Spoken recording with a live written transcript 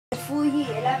for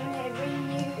year 11 here,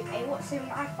 bringing you a What's in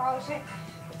My Fileshare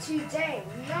today,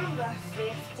 number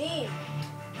 15.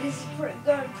 This is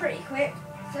going pretty quick,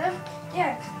 so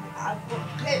yeah, I've got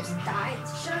clips that I need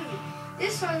to show you.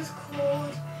 This one's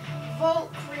called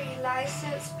Valkyrie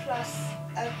License plus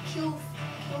a kill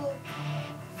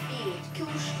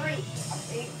streak, I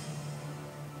think.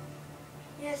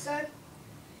 Yeah, so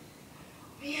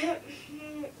yeah,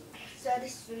 so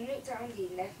this is the Nuketown the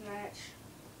left match.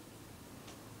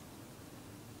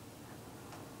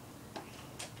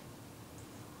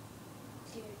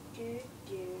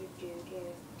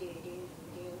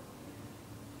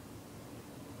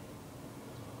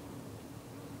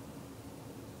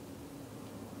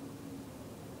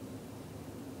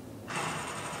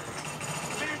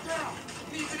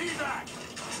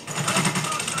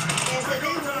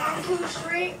 Kill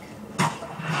streak, it's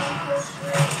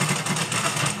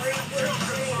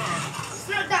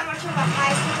not that much of a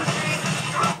high kill streak.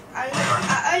 I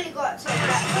only got to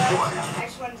that first. I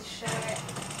just wanted to show it.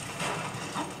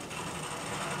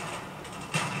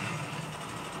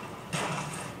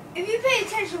 If you pay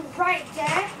attention right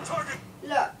there,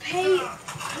 look, pay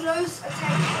close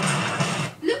attention.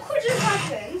 Look what just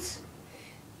happened.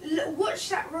 Look, watch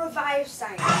that revive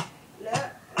sign.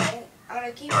 Look. I'm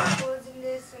gonna keep recording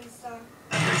this and stuff.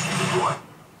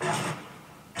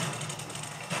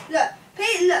 Look,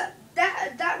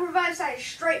 that revive sign is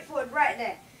straightforward right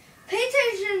there. Pay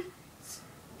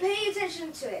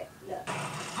attention to it. Look.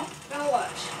 Now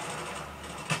watch.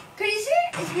 Can you see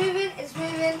it? It's moving, it's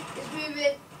moving, it's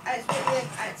moving, and it's moving,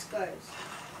 and it goes.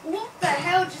 What the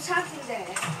hell just happened there? I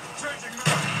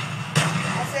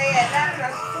say yeah, that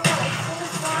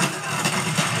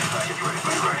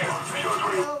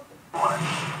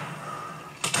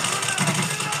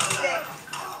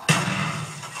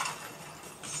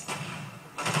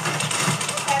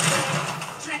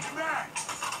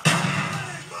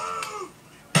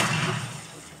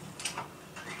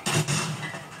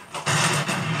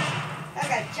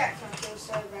was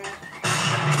so bad.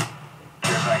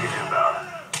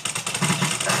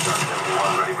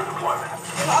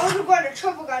 I would have got a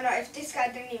trouble gun out if this guy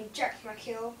didn't even jack my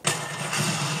kill.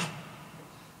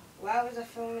 Why was I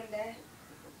filming there?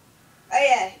 Oh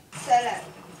yeah, so look.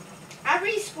 At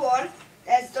respawn,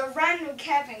 there's the random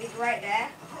care package right there.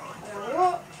 And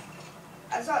what?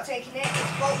 I start taking it,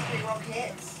 it's Valkyrie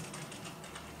rockets.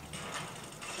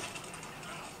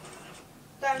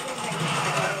 Don't use it. I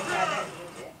don't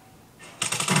use it.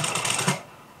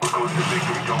 We're close to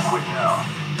victory, don't quit now.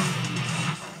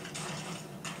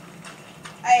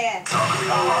 Oh yeah.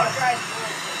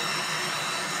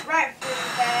 Right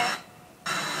through there.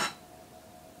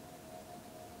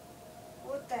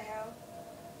 What the hell?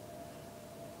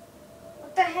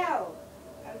 What the hell?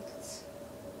 I'm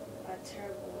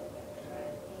terrible at trying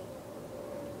to think.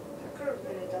 I could have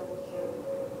been a double kill.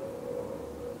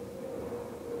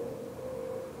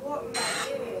 What am I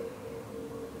doing?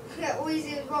 Look, all you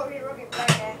see is Valkyrie rocket right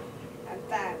there. And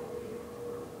bam.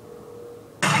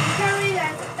 And you can't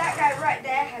realize that guy right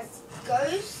there has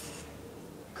ghost.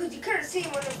 Because you couldn't see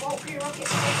him on the Valkyrie rocket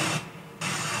thing.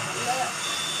 Look,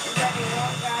 there's only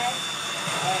one guy.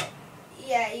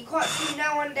 Yeah, you can't see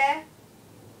no one there.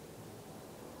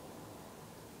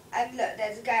 And look,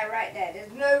 there's a guy right there.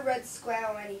 There's no red square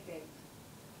or anything.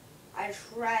 I just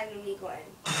randomly got in.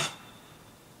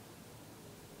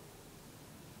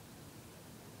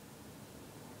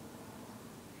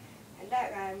 And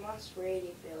that guy must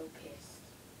really feel pissed.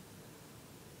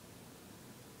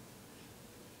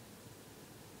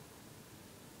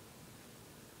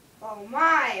 Oh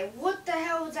my, what the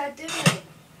hell was I doing?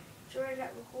 During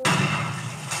that recording.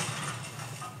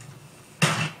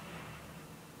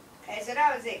 Okay, so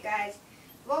that was it, guys.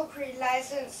 Valkyrie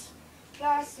license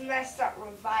plus messed up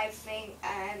revive thing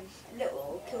and a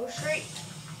little kill streak.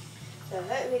 So I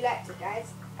hope you liked it,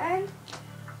 guys, and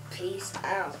peace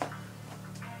out.